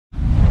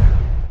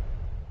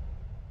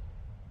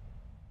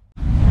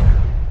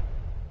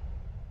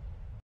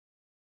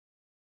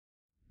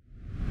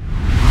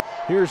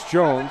Here's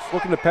Jones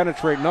looking to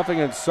penetrate, nothing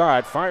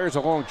inside. Fires a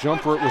long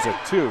jumper, it was a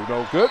 2,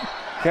 no good.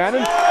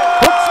 Cannon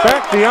puts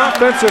back the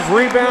offensive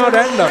rebound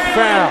and the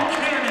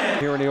foul.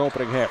 Here in the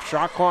opening half,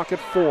 shot clock at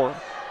 4.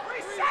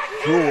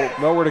 Jewell,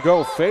 nowhere to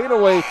go, fade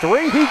away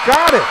 3, he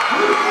got it!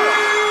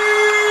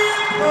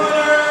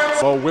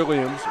 Bo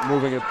Williams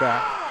moving it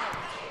back.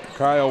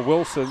 Kyle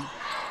Wilson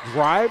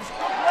drives,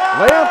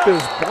 layup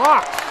is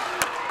blocked.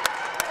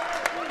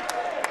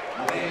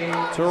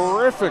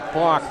 Terrific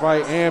block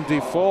by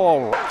Amdi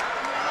Fall.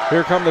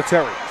 Here come the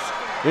Terriers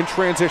in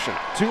transition,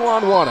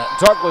 2-on-1.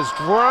 Douglas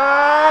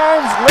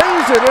drives,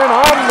 lays it in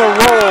on the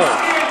roll.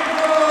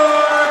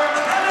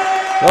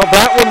 Well,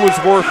 that one was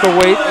worth the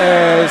wait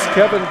as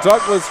Kevin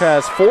Douglas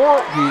has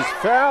 4. He's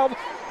fouled.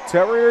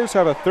 Terriers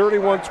have a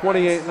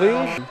 31-28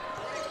 lead.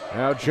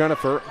 Now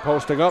Jennifer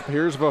posting up.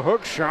 Here's the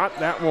hook shot.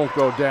 That won't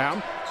go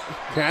down.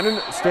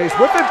 Cannon stays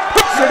with it,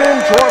 puts it in,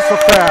 draws the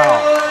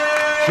foul.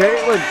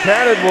 Jalen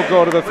Cannon will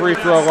go to the free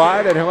throw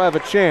line, and he'll have a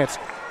chance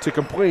to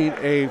complete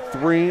a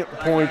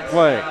 3-point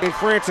play.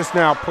 Francis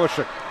now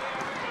pushing.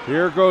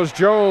 Here goes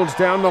Jones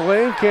down the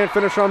lane, can't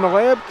finish on the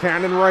layup.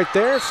 Cannon right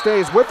there,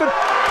 stays with it,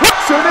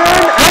 puts it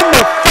in, and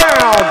the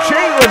foul.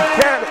 Jalen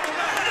Cannon.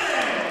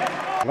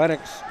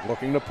 Lennox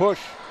looking to push,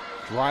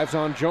 drives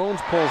on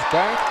Jones, pulls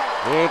back.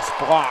 It's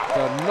blocked.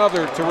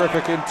 Another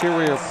terrific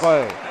interior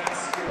play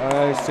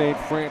by St.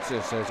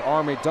 Francis as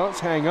Army does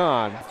hang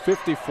on.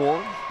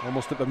 54,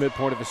 almost at the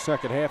midpoint of the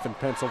second half in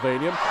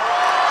Pennsylvania.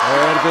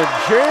 And the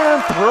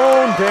jam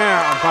thrown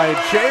down by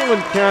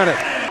Jalen Cannon.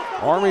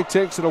 Army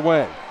takes it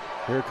away.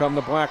 Here come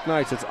the Black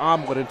Knights. It's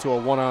Omelet into a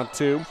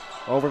 1-on-2.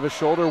 Over the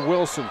shoulder,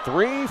 Wilson.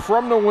 3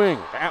 from the wing.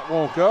 That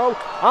won't go.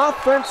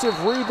 Offensive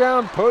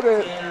rebound put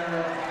it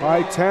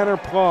by Tanner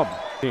Plum.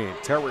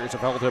 Terriers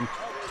have held him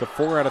to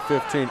 4 out of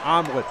 15.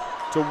 Omelet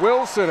to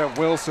Wilson, and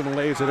Wilson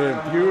lays it in.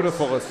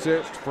 Beautiful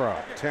assist from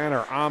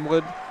Tanner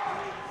Omelet.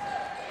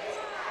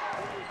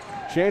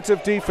 Chance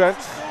of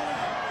defense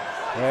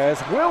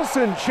as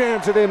Wilson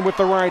jams it in with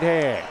the right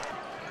hand.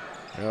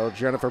 Now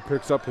Jennifer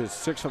picks up his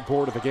 6th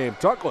board of the game.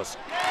 Douglas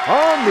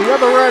on the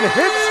other end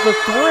hits the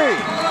 3.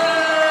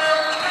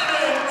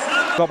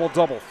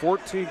 Double-double,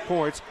 14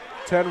 points,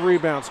 10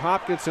 rebounds.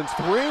 Hopkinson's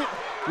 3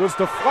 was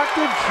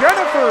deflected.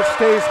 Jennifer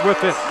stays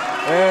with it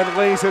and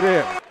lays it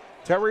in.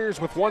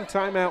 Terriers with 1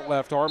 timeout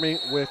left, Army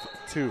with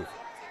 2.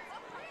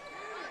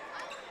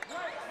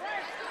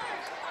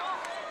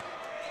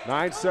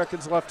 9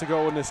 seconds left to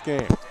go in this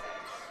game.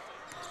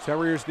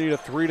 Terriers need a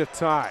 3 to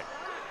tie.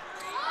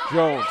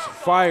 Jones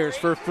fires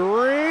for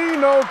 3,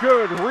 no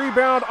good.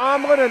 Rebound,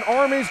 Omelet, and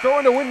Army's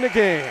going to win the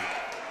game.